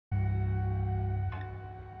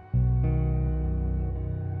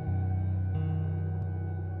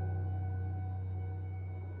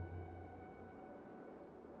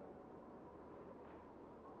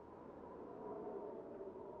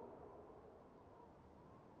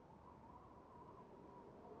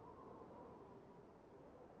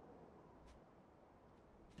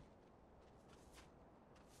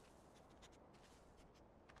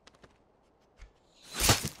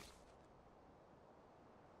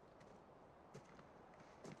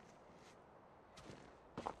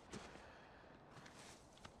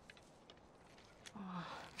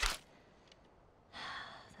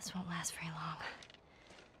This won't last very long.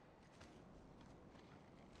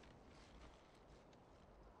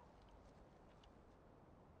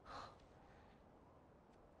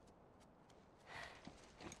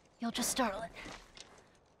 You'll just startle it.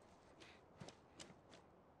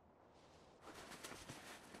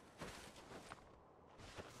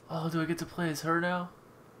 Oh, do I get to play as her now?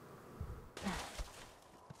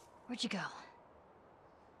 Where'd you go?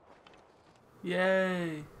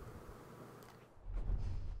 Yay!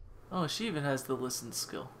 Oh, she even has the listen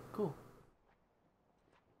skill. Cool.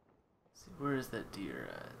 Let's see, where is that deer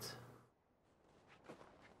at?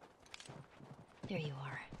 There you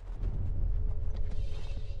are.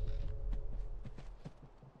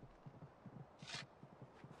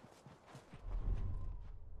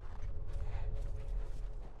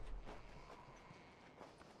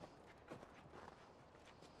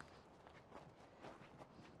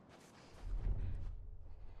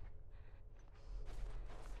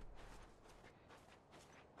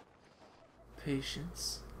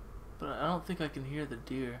 Patience. But I don't think I can hear the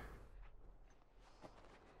deer.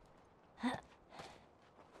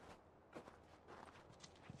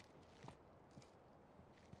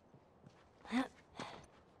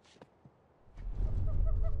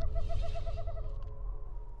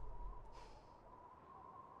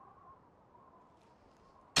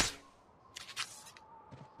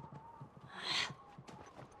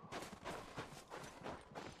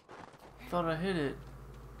 Thought I hit it.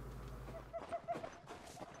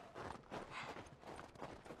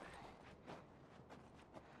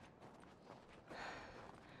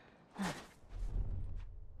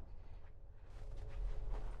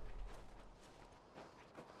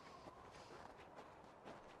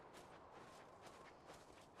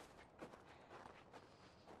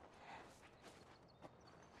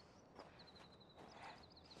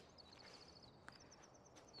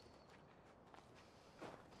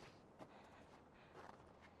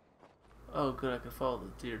 Oh, good, I can follow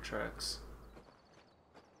the deer tracks.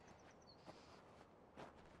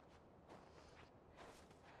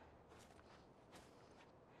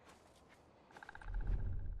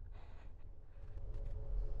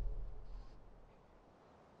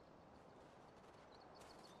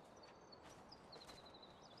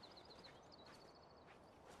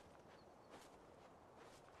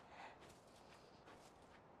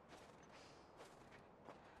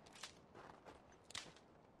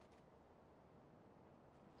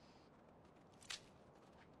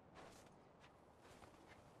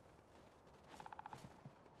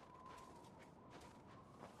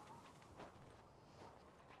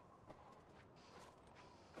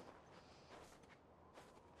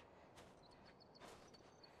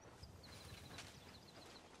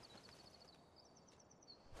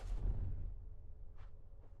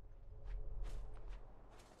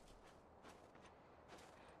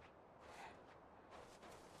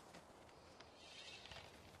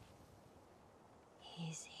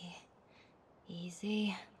 Easy.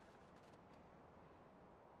 Easy.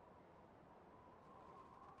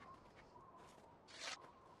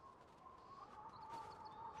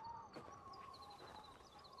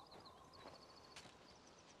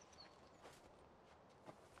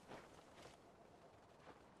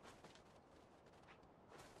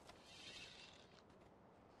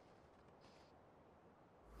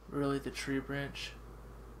 Really, the tree branch?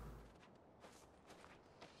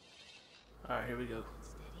 Alright, here we go.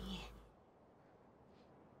 Steady.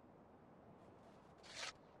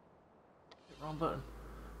 Wrong button.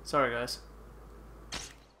 Sorry, guys.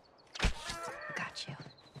 Got you.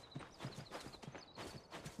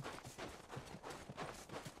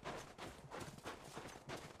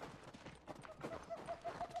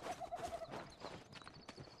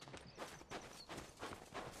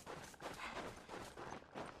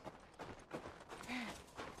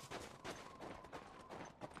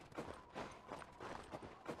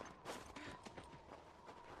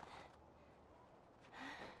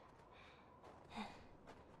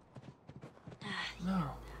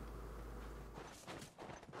 No.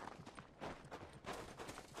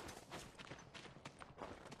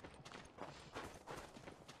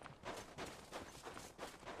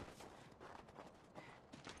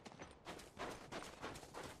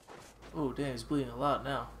 Oh, damn, he's bleeding a lot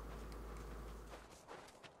now.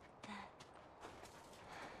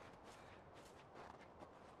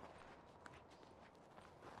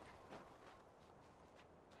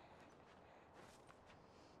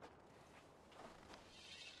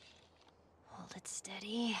 Hold it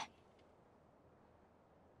steady.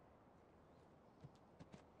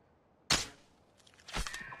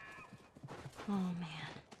 Oh, man.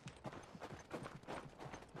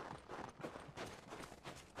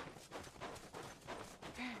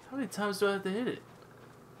 How many times do I have to hit it?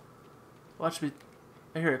 Watch me.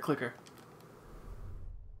 I hear a clicker.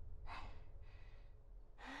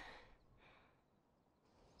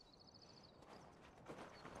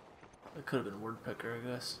 That could have been woodpecker,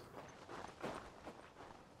 I guess.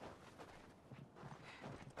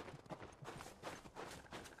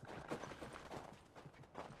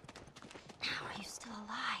 How are you still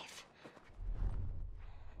alive?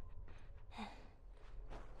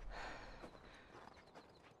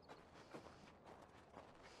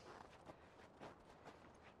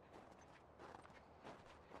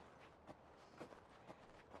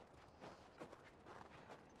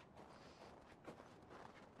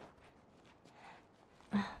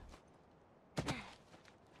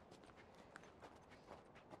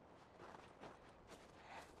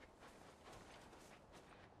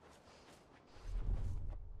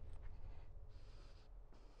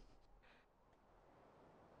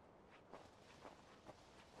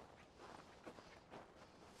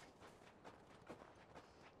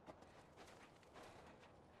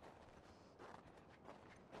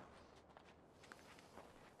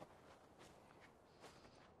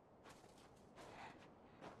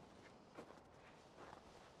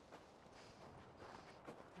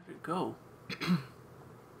 Where'd it go?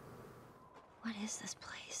 What is this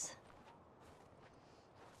place?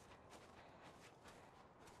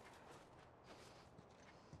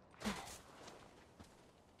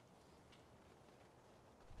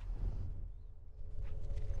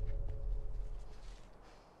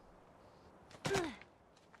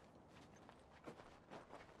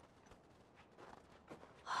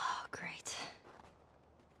 Oh, great.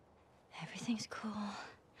 Everything's cool.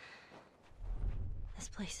 This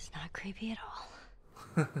place is not creepy at all.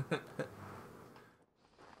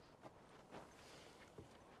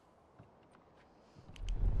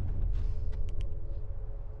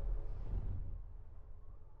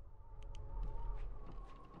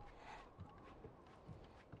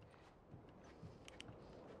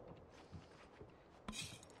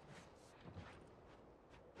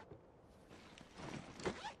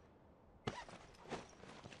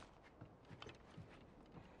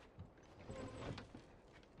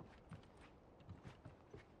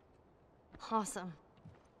 Awesome.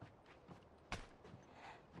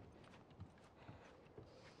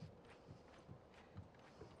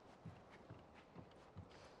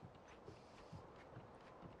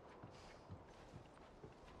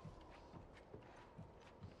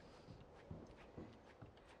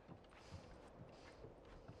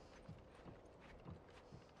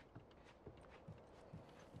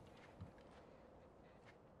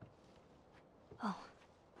 Oh.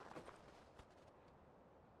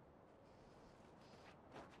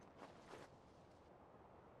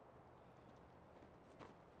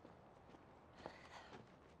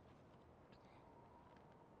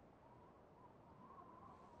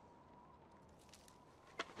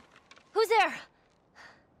 Who's there?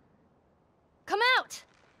 Come out!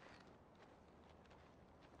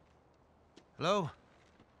 Hello?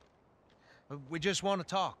 We just want to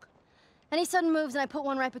talk. Any sudden moves and I put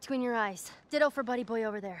one right between your eyes. Ditto for Buddy Boy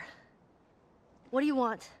over there. What do you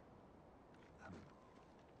want?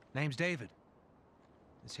 Name's David.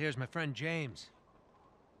 This here's my friend James.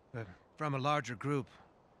 We're from a larger group.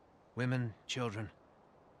 Women, children.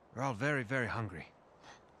 We're all very, very hungry.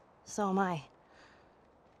 So am I.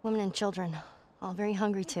 Women and children, all very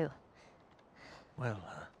hungry too. Well,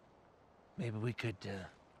 maybe we could,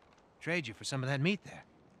 trade you for some of that meat there.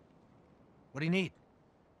 What do you need?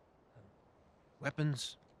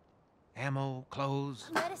 Weapons? Ammo? Clothes?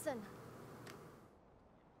 Medicine.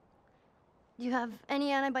 Do you have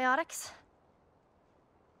any antibiotics?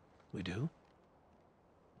 We do.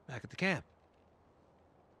 Back at the camp.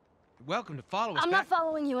 You're welcome to follow us I'm back. not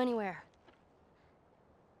following you anywhere.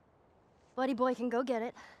 Buddy Boy can go get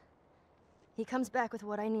it. He comes back with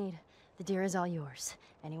what I need. The deer is all yours.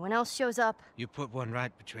 Anyone else shows up... You put one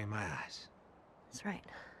right between my eyes. That's right.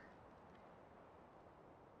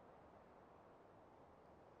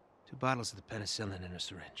 2 bottles of the penicillin in a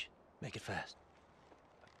syringe. Make it fast.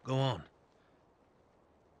 Go on.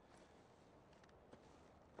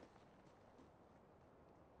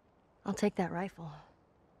 I'll take that rifle.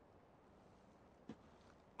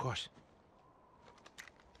 Of course.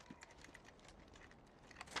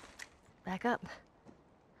 Back up.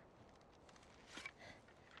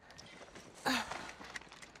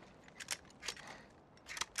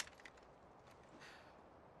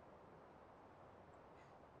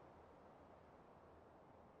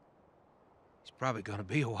 It's probably gonna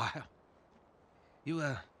be a while. You,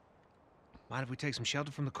 mind if we take some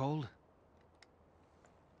shelter from the cold?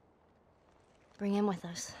 Bring him with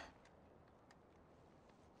us.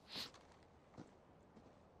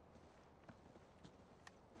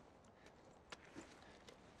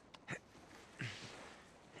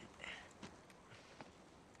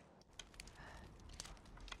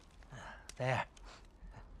 There.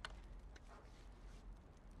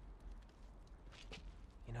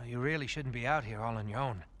 You know, you really shouldn't be out here all on your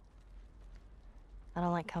own. I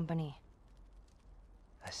don't like company.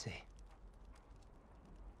 I see.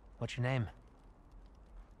 What's your name?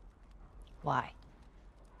 Why?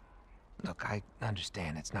 Look, I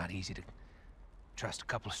understand it's not easy to trust a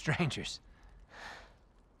couple of strangers.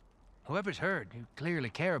 Whoever's hurt, you clearly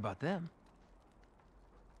care about them.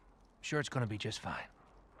 I'm sure it's gonna be just fine.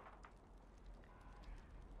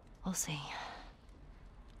 We'll see.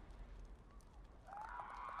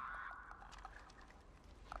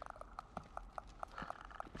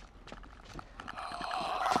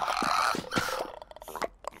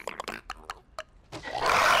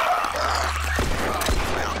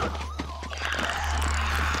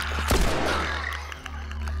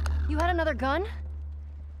 You had another gun?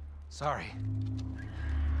 Sorry.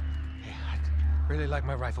 Hey, I'd really like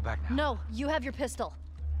my rifle back now. No, you have your pistol.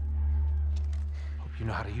 Hope you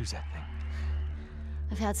know how to use that thing.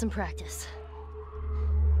 I've had some practice.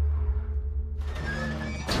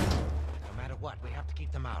 No matter what, we have to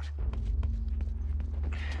keep them out.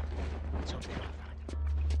 Let's hope they don't find it.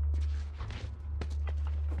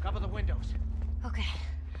 Cover the windows. Okay.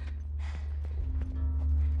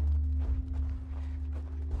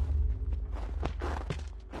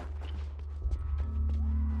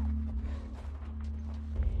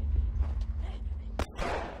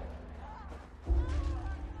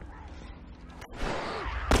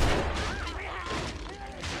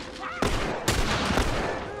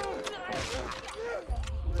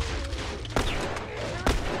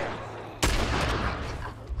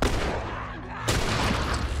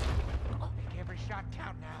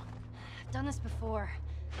 Done this before.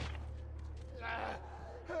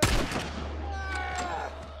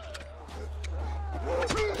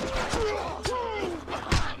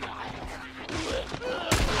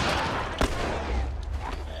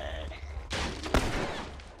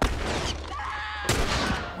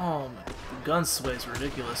 Oh man, the gun sway is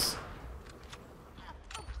ridiculous.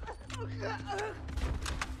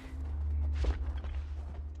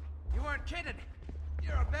 You weren't kidding.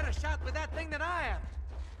 You're a better shot with that thing than I am.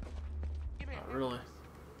 Not really.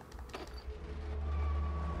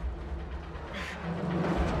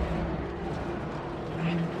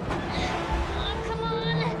 Come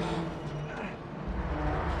on!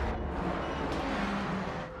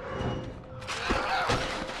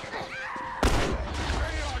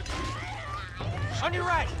 On your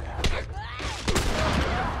right!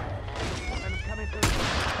 I'm coming through.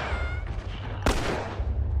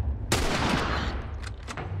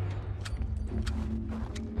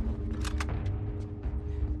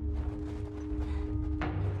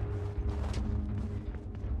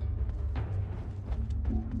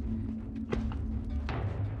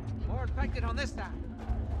 More infected on this side.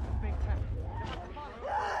 Big time.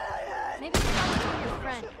 Maybe you're talking to your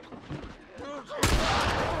friend.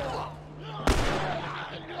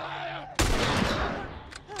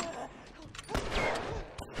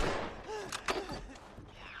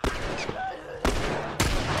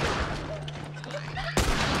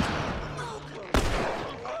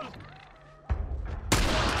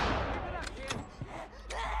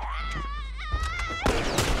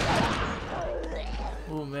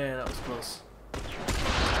 Oh man, that was close.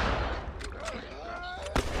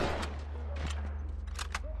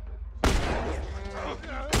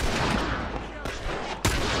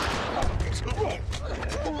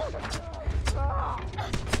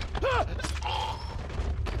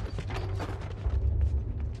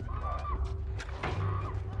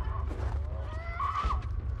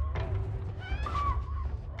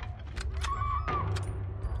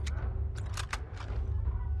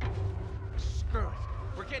 Screw it.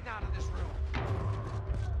 We're getting out of this room.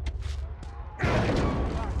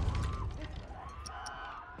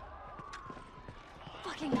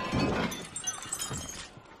 Fucking.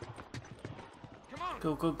 Come on.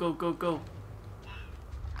 Go, go, go, go, go.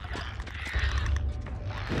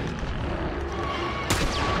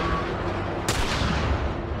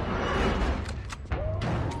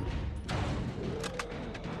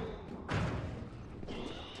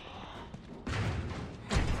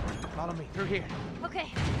 Follow me through here.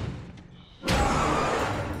 Okay.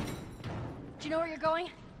 Do you know where you're going? I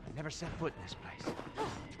never set foot in this place.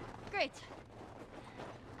 Great.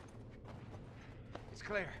 It's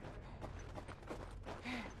clear.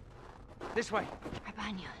 This way. Right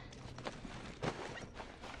behind you.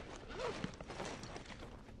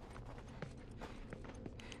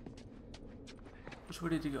 Which way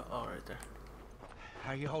did you go? Oh, right there.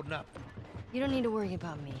 How are you holding up? You don't need to worry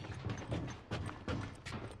about me.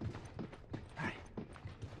 All right.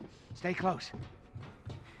 Stay close.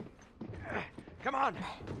 Come on!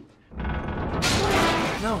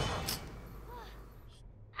 No.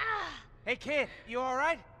 Hey, kid, you all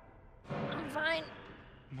right? I'm fine.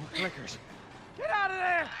 More clickers. Get out of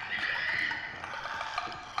there!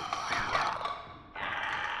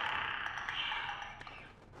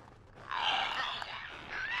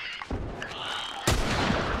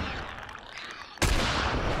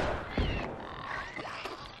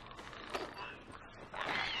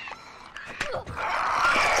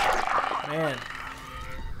 Man.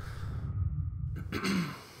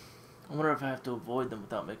 I wonder if I have to avoid them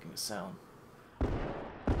without making a sound.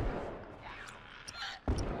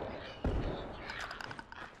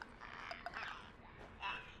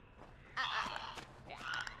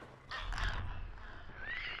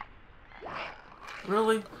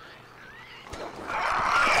 Really?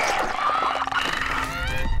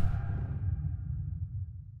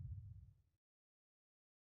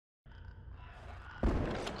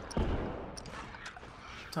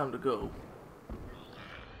 Time to go.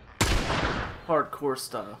 Hardcore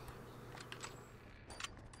style.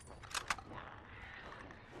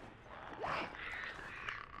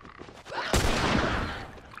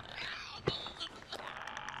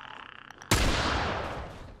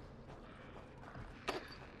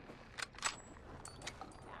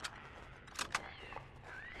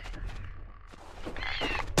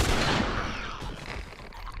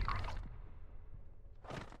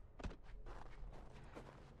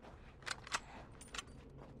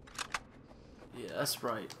 Yeah, that's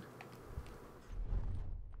right.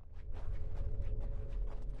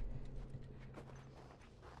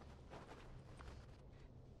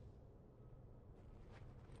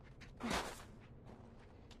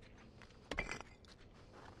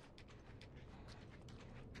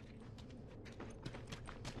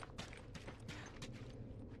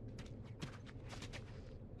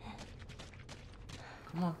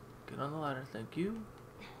 Come on, get on the ladder, thank you.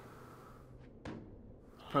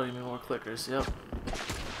 Probably need more clickers, yep.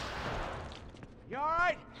 You all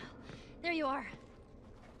right? There you are.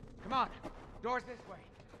 Come on. Doors this way.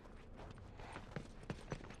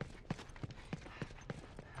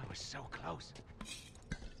 That was so close.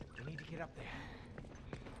 We need to get up there.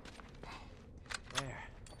 There.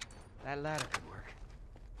 That ladder could work.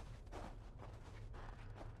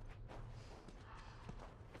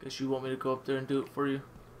 Guess you want me to go up there and do it for you?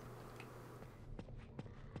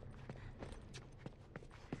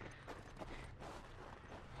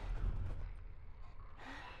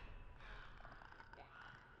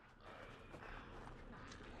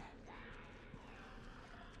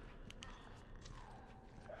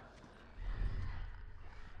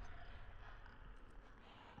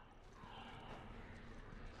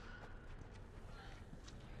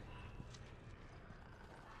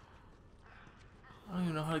 I don't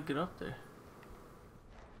even know how to get up there.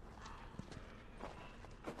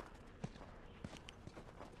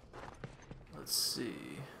 Let's see.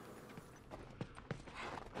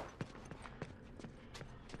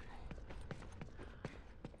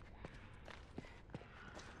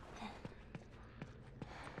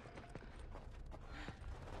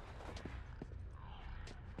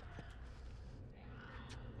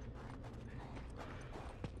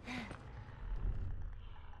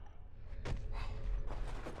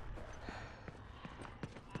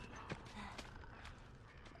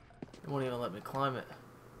 It won't even let me climb it.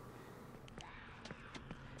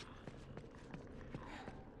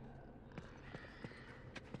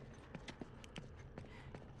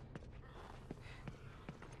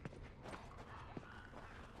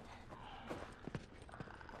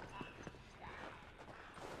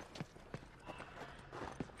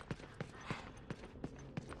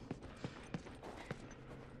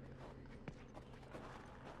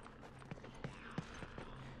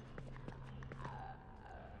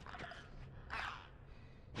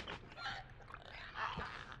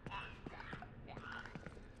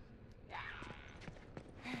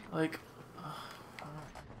 Like,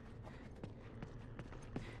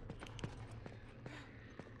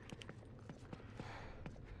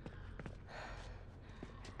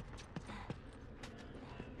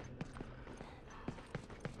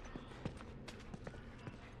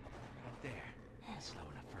 Right there. That's slow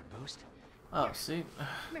enough for a boost. oh, see?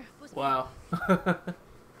 Come here, boost me. Wow.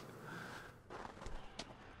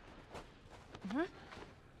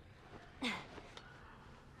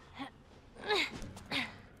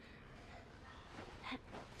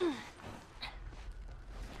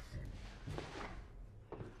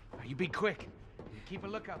 You be quick. You keep a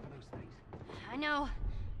lookout for those things. I know.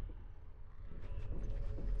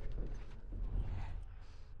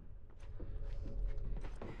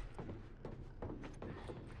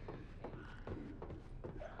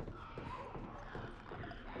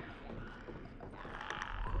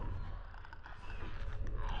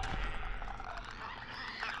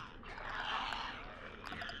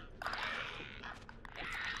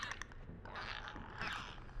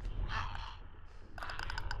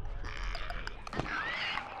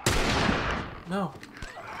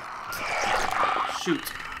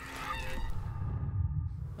 Shoot.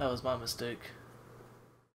 That was my mistake.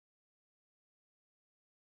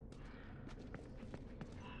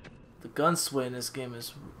 The gun sway in this game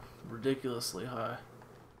is ridiculously high.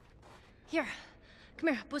 Here, come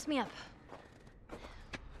here, boost me up.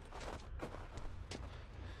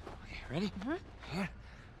 Okay, ready? Here.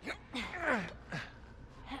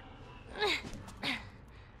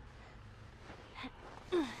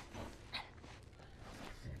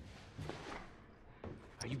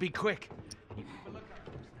 You be quick. You keep a lookout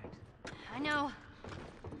for those things. I know.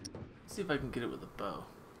 Let's see if I can get it with a bow.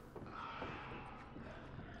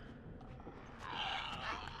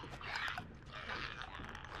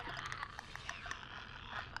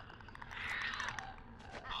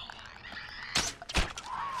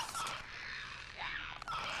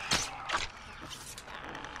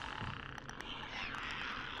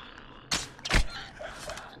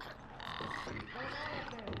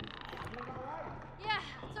 Yeah,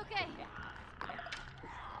 it's okay.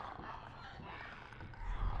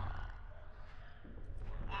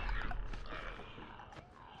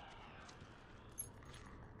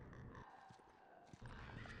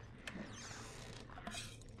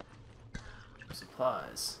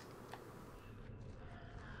 Supplies.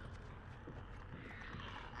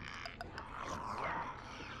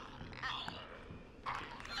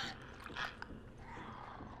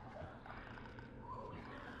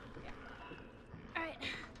 All right.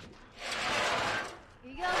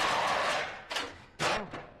 Here you go. All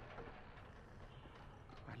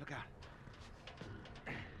right, look out.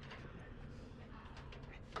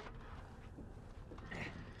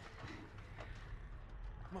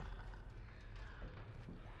 Come on.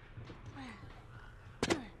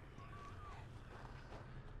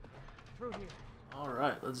 Through here. All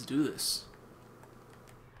right, let's do this.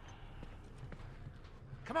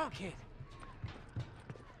 Come on, kid.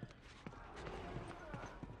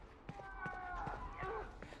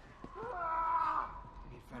 We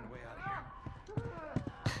need to find a way out of here.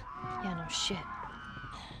 Yeah, no shit.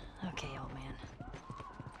 Okay, old man.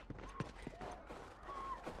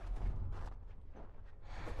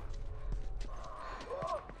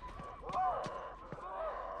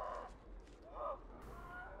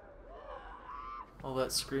 All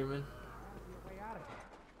that screaming.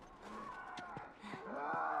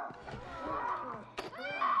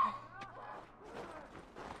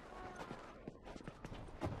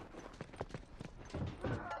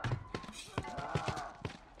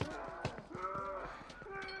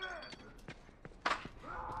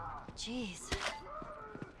 Jeez.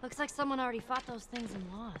 Looks like someone already fought those things and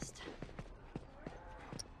lost.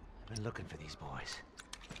 Been looking for these boys.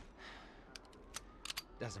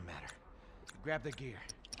 Doesn't matter. Grab the gear.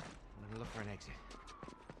 I'm gonna look for an exit.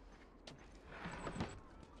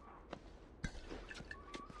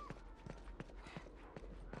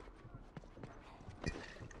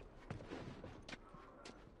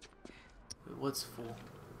 Wait, what's full?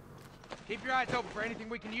 Keep your eyes open for anything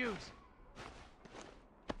we can use.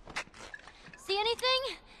 See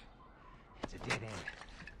anything? It's a dead end.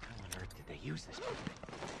 How on earth did they use this place?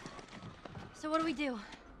 So what do we do?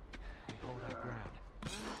 We hold our ground.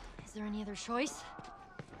 Is there any other choice?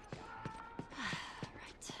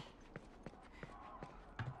 Right.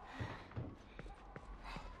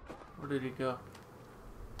 Where did he go?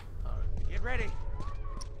 Get ready.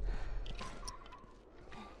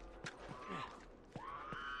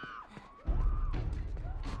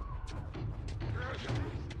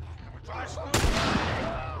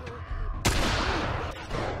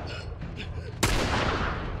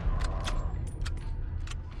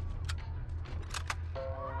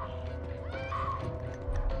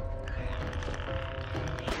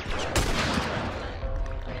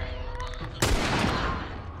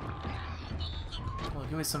 Oh,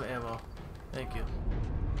 give me some ammo. Thank you.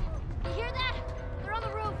 You hear that? They're on the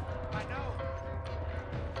roof. I know.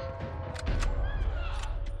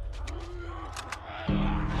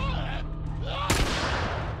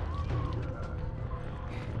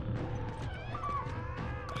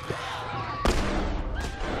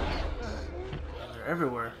 They're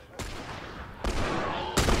everywhere.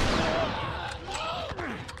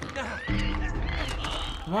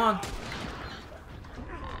 Come on.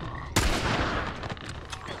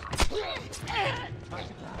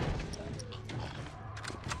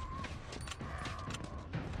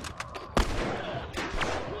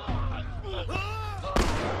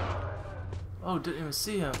 Oh, didn't even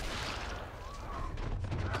see him.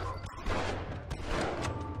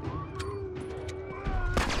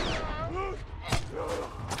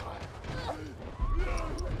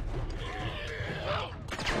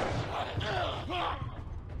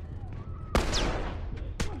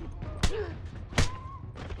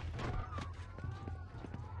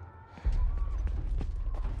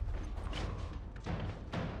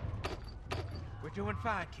 doing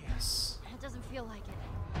fine, kid. Yes. It doesn't feel like it.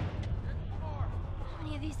 How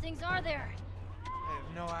many of these things are there? I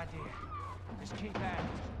have no idea. Just keep at it.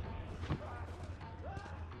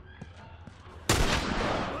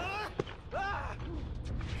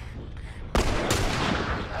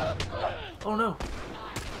 Oh no.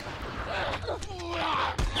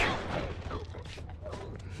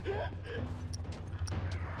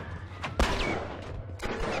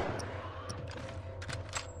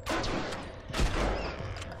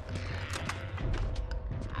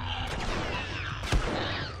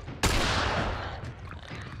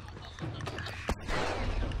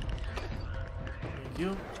 Thank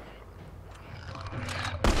you.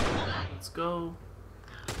 Let's go.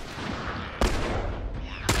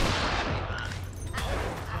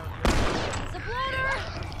 It's a bloater!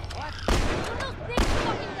 What? One of those big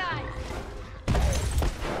fucking guys!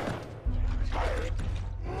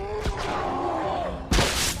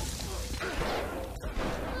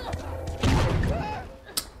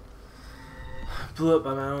 Blew up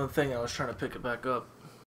by my own thing. I was trying to pick it back up.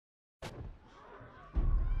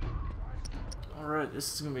 Alright,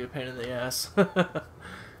 this is gonna be a pain in the ass.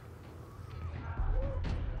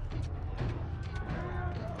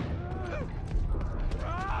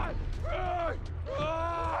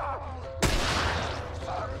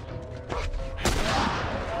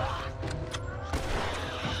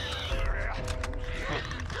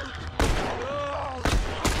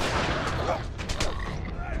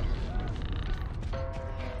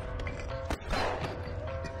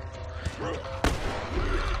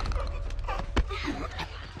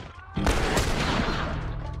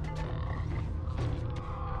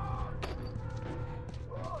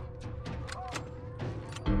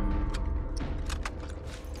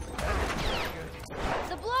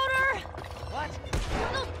 It's a bloater! What? One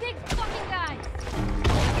of those big fucking guys!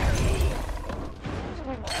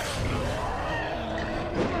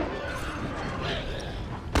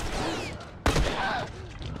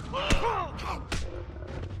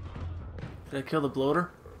 Did I kill the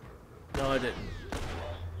bloater? No, I didn't.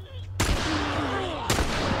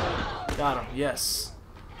 Got him, yes.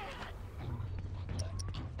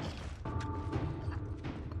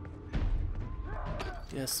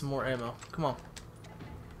 Yes, some more ammo. Come on.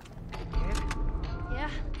 Kid, Yeah?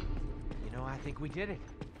 you know, I think we did it.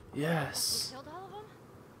 Yes. Killed all of them?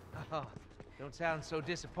 Oh, don't sound so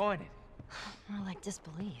disappointed. More like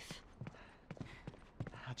disbelief.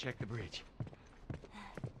 I'll check the bridge.